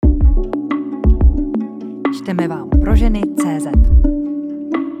Čteme vám pro ženy.cz.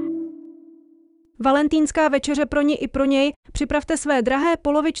 Valentýnská večeře pro ni i pro něj, připravte své drahé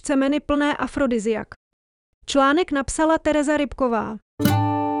polovičce menu plné afrodiziak. Článek napsala Tereza Rybková.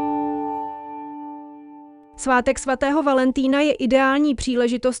 Svátek svatého Valentína je ideální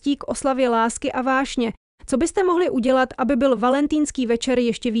příležitostí k oslavě lásky a vášně. Co byste mohli udělat, aby byl valentýnský večer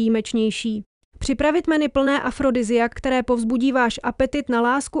ještě výjimečnější? Připravit menu plné afrodiziak, které povzbudí váš apetit na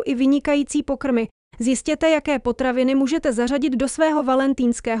lásku i vynikající pokrmy. Zjistěte, jaké potraviny můžete zařadit do svého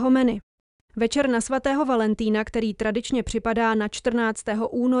valentýnského menu. Večer na svatého Valentína, který tradičně připadá na 14.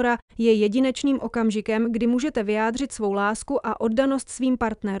 února, je jedinečným okamžikem, kdy můžete vyjádřit svou lásku a oddanost svým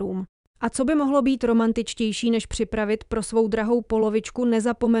partnerům. A co by mohlo být romantičtější, než připravit pro svou drahou polovičku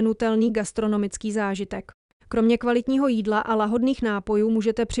nezapomenutelný gastronomický zážitek? Kromě kvalitního jídla a lahodných nápojů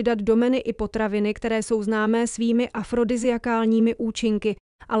můžete přidat do menu i potraviny, které jsou známé svými afrodiziakálními účinky.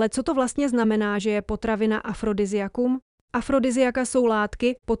 Ale co to vlastně znamená, že je potravina afrodiziakum? Afrodiziaka jsou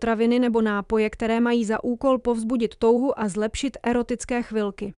látky, potraviny nebo nápoje, které mají za úkol povzbudit touhu a zlepšit erotické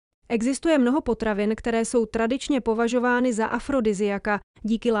chvilky. Existuje mnoho potravin, které jsou tradičně považovány za afrodiziaka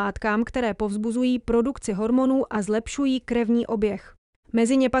díky látkám, které povzbuzují produkci hormonů a zlepšují krevní oběh.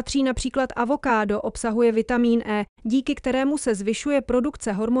 Mezi ně patří například avokádo, obsahuje vitamín E, díky kterému se zvyšuje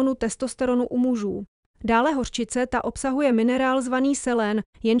produkce hormonu testosteronu u mužů. Dále hořčice, ta obsahuje minerál zvaný selén,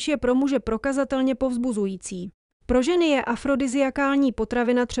 jenž je pro muže prokazatelně povzbuzující. Pro ženy je afrodiziakální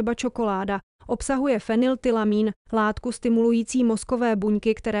potravina třeba čokoláda. Obsahuje fenyltylamín, látku stimulující mozkové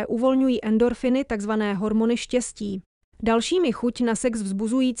buňky, které uvolňují endorfiny, takzvané hormony štěstí. Dalšími chuť na sex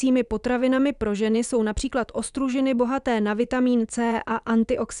vzbuzujícími potravinami pro ženy jsou například ostružiny bohaté na vitamin C a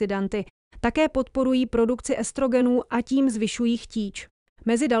antioxidanty. Také podporují produkci estrogenů a tím zvyšují chtíč.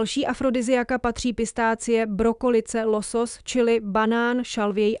 Mezi další afrodiziaka patří pistácie, brokolice, losos, čili banán,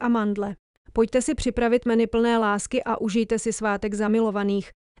 šalvěj a mandle. Pojďte si připravit menu plné lásky a užijte si svátek zamilovaných.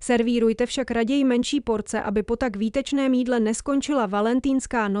 Servírujte však raději menší porce, aby po tak výtečném jídle neskončila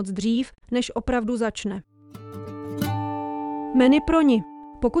valentýnská noc dřív, než opravdu začne. Menu pro ni.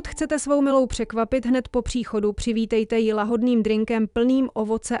 Pokud chcete svou milou překvapit hned po příchodu, přivítejte ji lahodným drinkem plným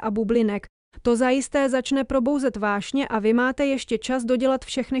ovoce a bublinek. To zajisté začne probouzet vášně a vy máte ještě čas dodělat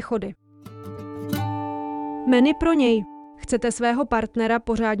všechny chody. Menu pro něj. Chcete svého partnera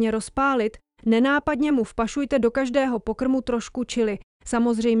pořádně rozpálit? Nenápadně mu vpašujte do každého pokrmu trošku chili.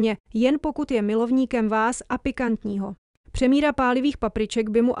 Samozřejmě jen pokud je milovníkem vás a pikantního. Přemíra pálivých papriček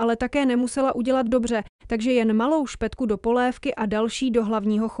by mu ale také nemusela udělat dobře, takže jen malou špetku do polévky a další do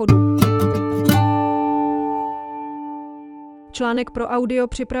hlavního chodu. Článek pro audio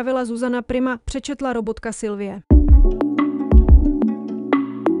připravila Zuzana Prima, přečetla robotka Sylvie.